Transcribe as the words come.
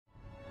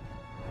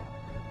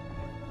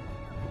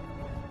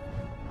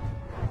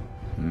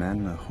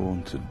Men are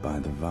haunted by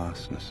the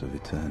vastness of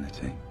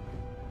eternity.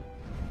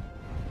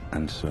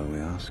 And so we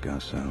ask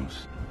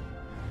ourselves,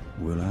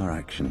 will our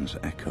actions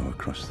echo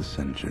across the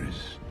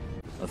centuries?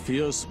 A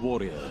fierce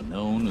warrior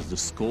known as the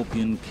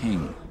Scorpion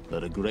King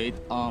led a great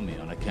army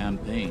on a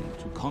campaign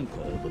to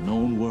conquer the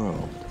known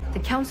world. The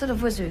Council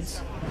of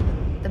Wizards,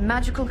 the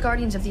magical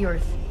guardians of the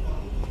earth,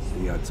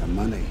 He had some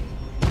money.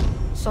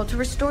 sought to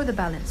restore the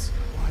balance.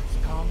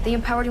 They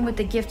empowered him with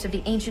the gifts of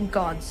the ancient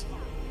gods,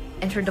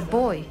 and turned a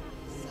boy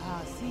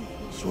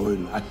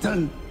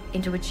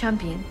into a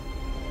champion.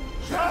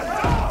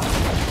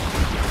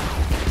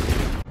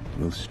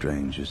 Will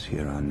strangers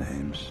hear our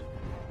names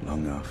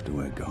long after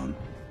we're gone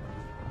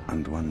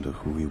and wonder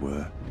who we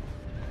were,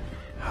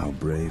 how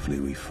bravely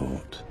we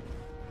fought,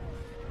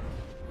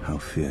 how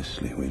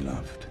fiercely we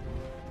loved?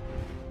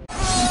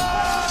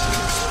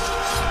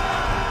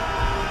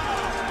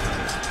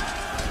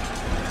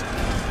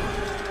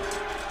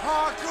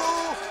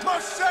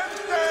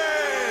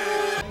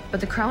 But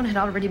the crown had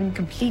already been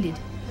completed.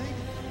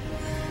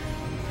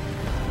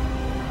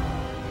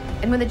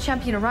 And when the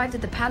champion arrived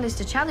at the palace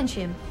to challenge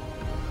him,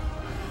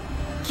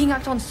 King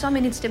Acton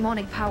summoned its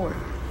demonic power.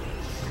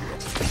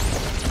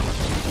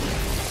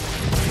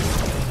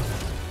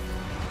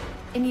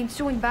 In the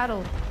ensuing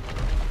battle,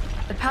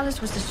 the palace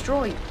was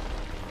destroyed,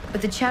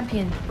 but the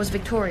champion was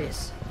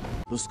victorious.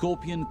 The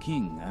Scorpion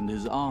King and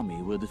his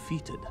army were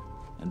defeated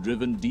and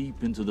driven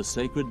deep into the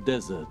sacred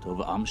desert of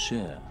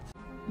Amsher.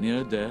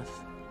 Near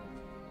death,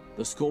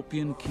 the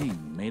Scorpion King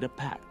made a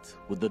pact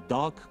with the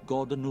dark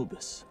god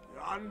Anubis,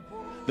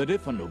 that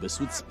if Anubis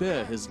would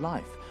spare his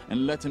life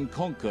and let him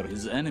conquer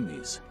his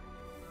enemies,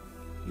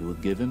 he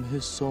would give him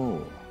his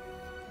soul.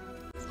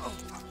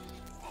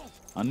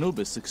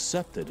 Anubis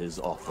accepted his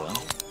offer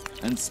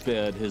and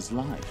spared his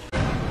life.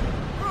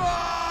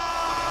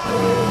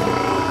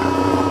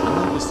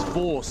 Anubis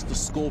forced the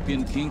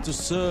Scorpion King to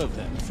serve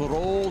him for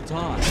all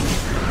time.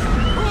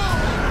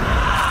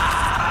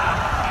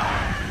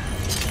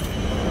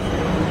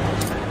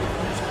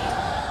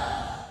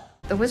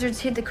 The wizards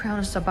hid the crown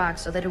of Sabak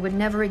so that it would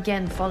never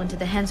again fall into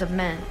the hands of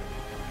man.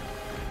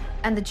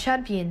 And the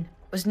champion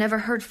was never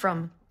heard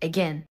from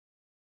again.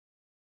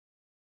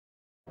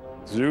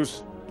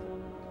 Zeus?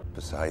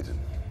 Poseidon.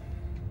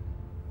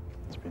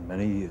 It's been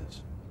many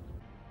years.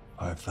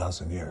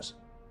 5,000 years.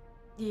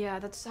 Yeah,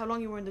 that's how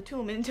long you were in the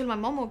tomb, until my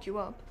mom woke you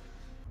up.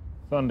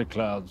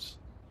 Thunderclouds.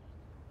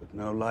 But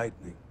no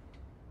lightning.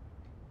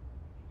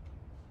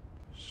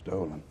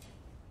 Stolen.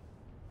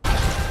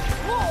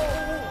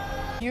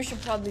 You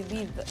should probably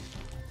leave the...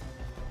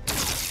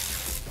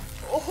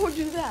 Or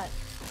do that.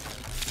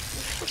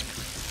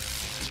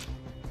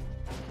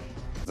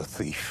 The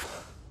thief.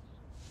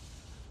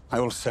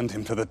 I will send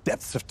him to the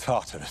depths of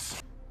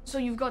Tartarus. So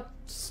you've got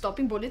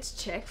stopping bullets,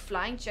 check,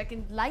 flying, check,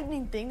 and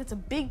lightning thing, that's a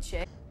big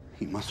check.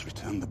 He must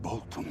return the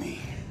bolt to me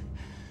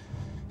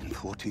in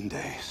 14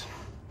 days,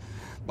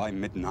 by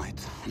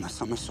midnight on the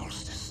summer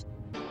solstice.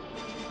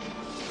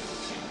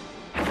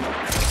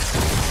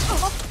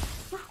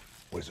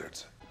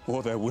 Wizards.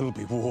 Or there will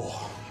be war.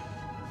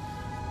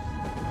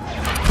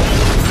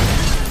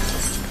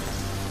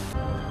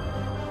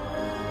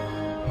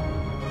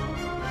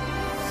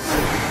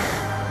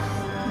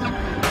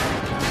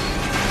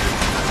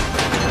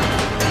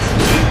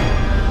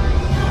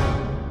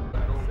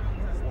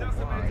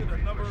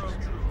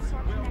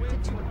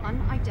 Connected to an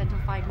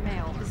unidentified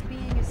male. This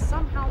being is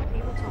somehow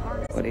able to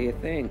harness... What do you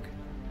think?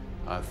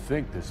 I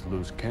think this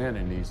loose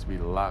cannon needs to be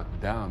locked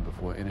down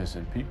before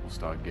innocent people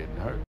start getting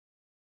hurt.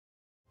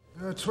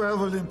 There are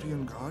 12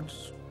 Olympian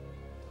gods.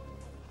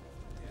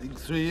 I think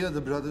 3 are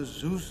the brothers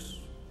Zeus,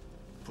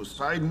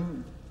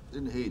 Poseidon,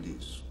 and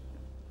Hades.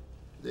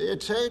 They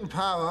attain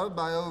power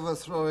by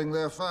overthrowing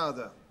their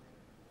father,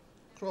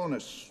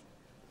 Cronus,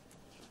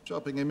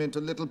 chopping him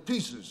into little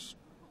pieces.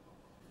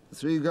 The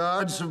 3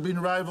 gods have been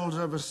rivals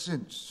ever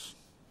since,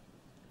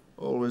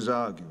 always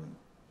arguing,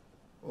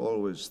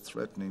 always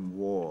threatening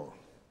war.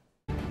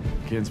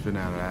 Kid's been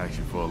out of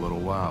action for a little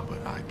while,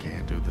 but I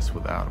can't do this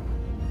without him.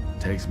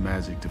 Takes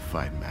magic to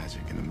fight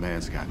magic, and the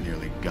man's got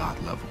nearly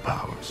god-level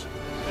powers.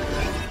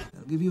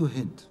 I'll give you a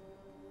hint.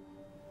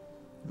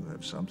 You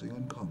have something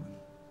in common.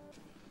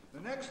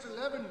 The next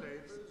 11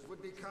 labors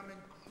would become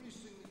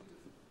increasingly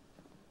difficult.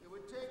 It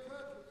would take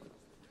Hercules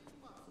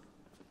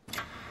 3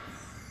 months.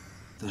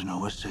 There's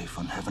nowhere safe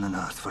on heaven and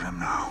earth for him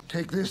now.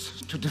 Take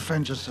this to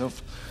defend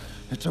yourself.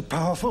 It's a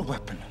powerful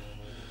weapon.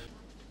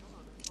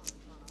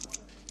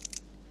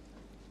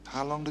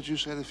 How long did you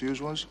say the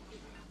fuse was?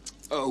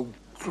 Oh,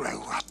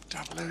 grow up,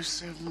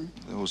 007.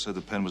 They all said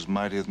the pen was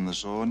mightier than the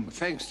sword.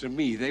 Thanks to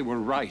me, they were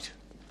right.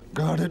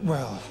 Guard it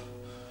well.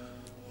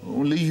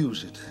 Only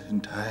use it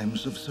in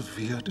times of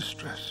severe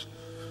distress.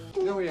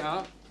 There we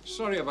are.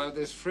 Sorry about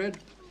this, Fred.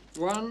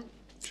 1,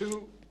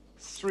 2,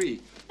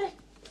 3.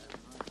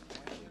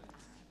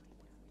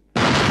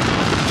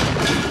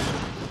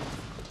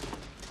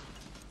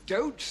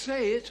 Don't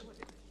say it.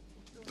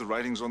 The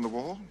writing's on the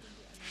wall?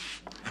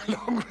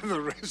 Along with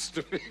the rest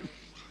of it.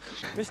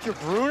 Mr.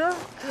 Bruner?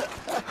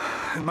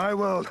 In my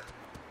world,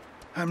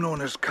 I'm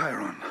known as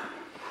Chiron.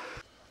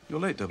 You're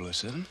late,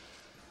 007.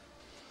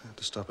 I had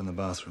to stop in the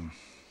bathroom.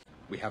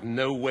 We have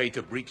no way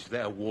to breach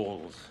their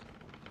walls.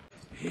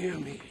 Hear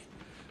me,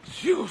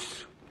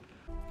 Zeus!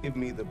 Give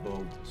me the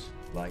bolts,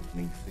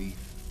 lightning thief.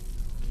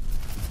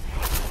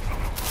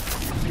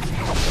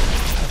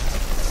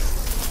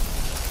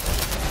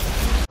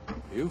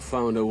 You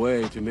found a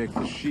way to make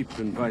the sheep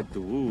invite the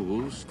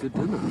wolves to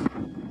dinner.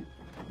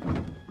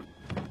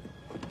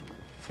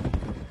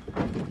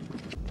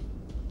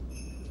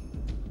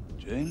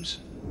 James?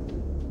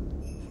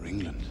 For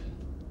England.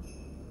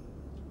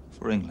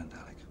 For England,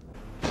 Alec.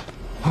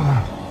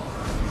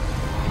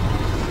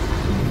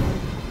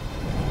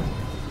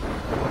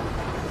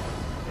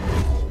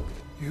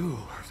 You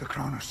have the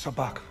crown of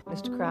Sabak.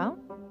 Mr. Crown?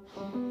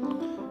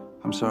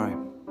 I'm sorry.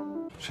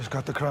 She's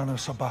got the crown of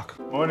Sabak.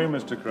 Morning,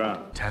 Mr.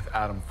 Crown. Death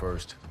Adam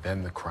first,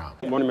 then the crown.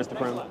 Good morning, Mr.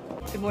 Crown.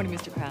 Good morning,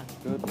 Mr. Crown.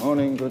 Good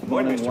morning,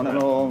 one and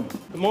all.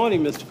 Good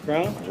morning, Mr.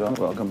 Crown. John,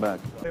 welcome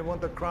back. They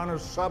want the crown of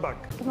Sabak.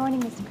 Good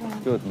morning, Mr.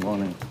 Crown. Good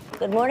morning.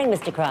 Good morning,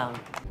 Mr. Crown.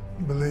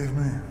 Believe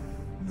me,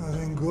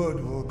 nothing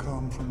good will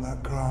come from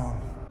that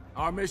crown.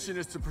 Our mission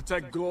is to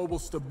protect global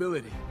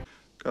stability.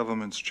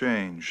 Governments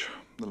change.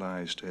 The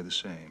lies stay the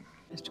same.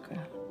 Mr.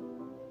 Crown.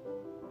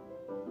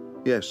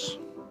 Yes.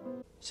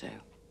 So,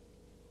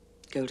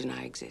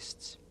 GoldenEye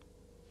exists.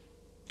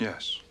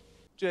 Yes.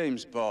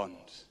 James Bond,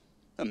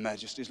 Her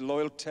Majesty's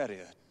loyal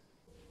terrier.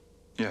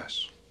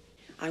 Yes.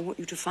 I want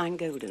you to find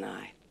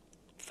GoldenEye.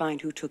 Find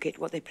who took it,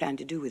 what they plan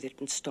to do with it,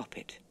 and stop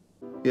it.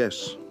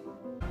 Yes.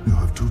 You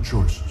have two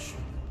choices.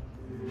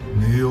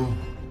 Kneel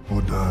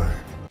or die.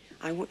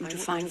 I want you to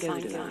find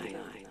GoldenEye.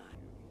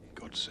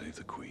 God save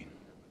the Queen.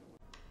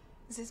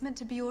 Is this meant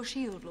to be your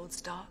shield, Lord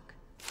Stark?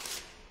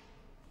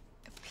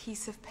 A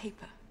piece of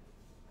paper.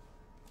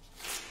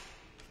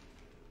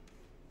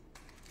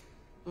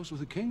 Those were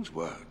the King's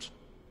words.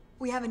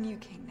 We have a new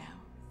king now.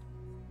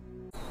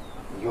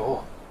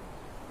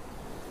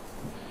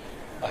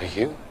 Are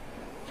you?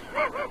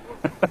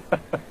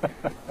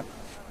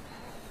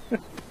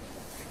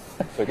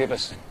 Forgive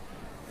us,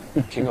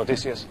 King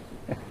Odysseus.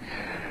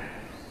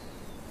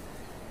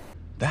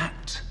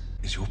 That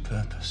is your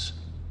purpose.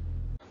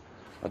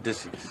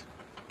 Odysseus,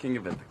 King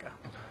of Ithaca.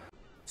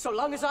 So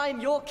long as I am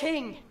your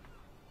king,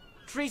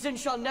 treason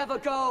shall never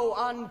go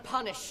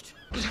unpunished.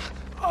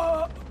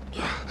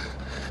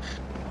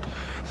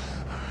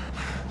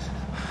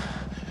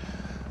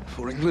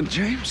 For England,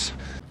 James?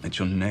 It's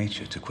your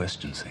nature to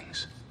question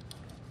things.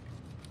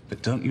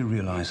 But don't you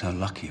realize how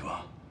lucky you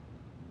are?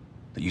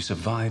 That you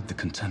survived the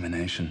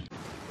contamination?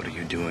 What are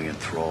you doing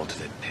enthralled to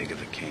that pig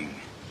of a king?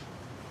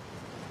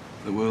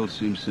 The world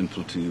seems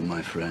simple to you,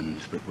 my friend,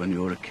 but when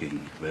you're a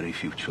king, very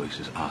few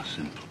choices are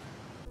simple.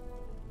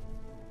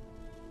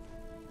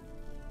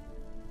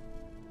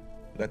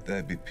 Let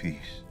there be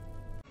peace.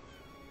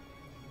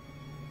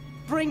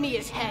 Bring me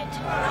his head.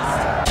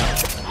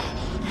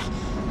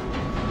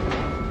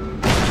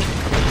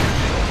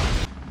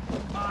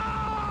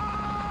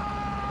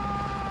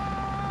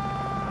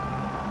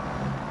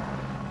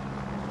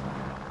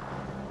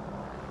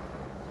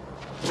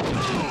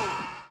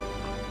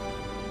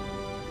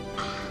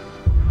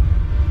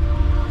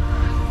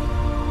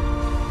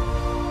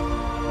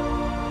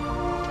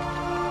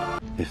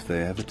 If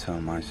they ever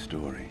tell my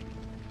story,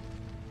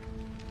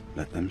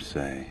 let them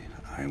say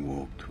I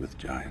walked with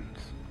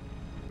giants.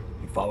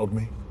 You followed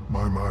me?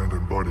 My mind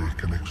and body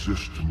can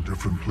exist in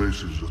different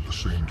places at the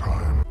same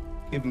time.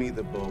 Give me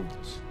the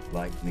bolts,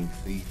 lightning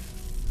thief.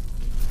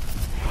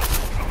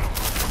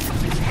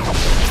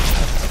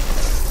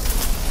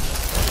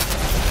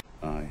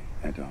 I,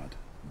 Eddard,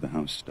 the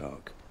House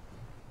Stark,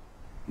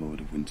 Lord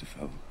of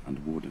Winterfell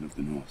and Warden of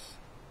the North,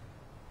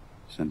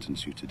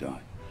 sentence you to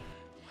die.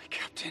 My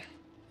captain.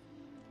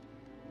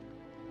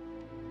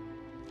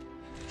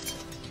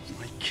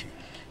 My king.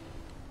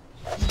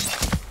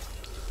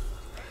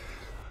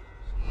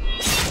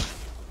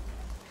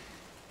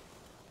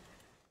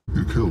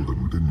 You killed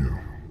him, didn't you?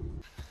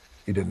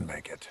 He didn't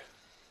make it.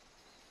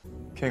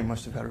 King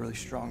must have had a really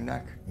strong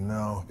neck.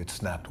 No, it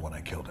snapped when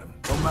I killed him.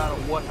 No matter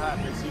what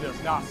happens, he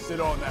does not sit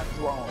on that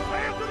throne.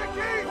 Hail to the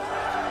king!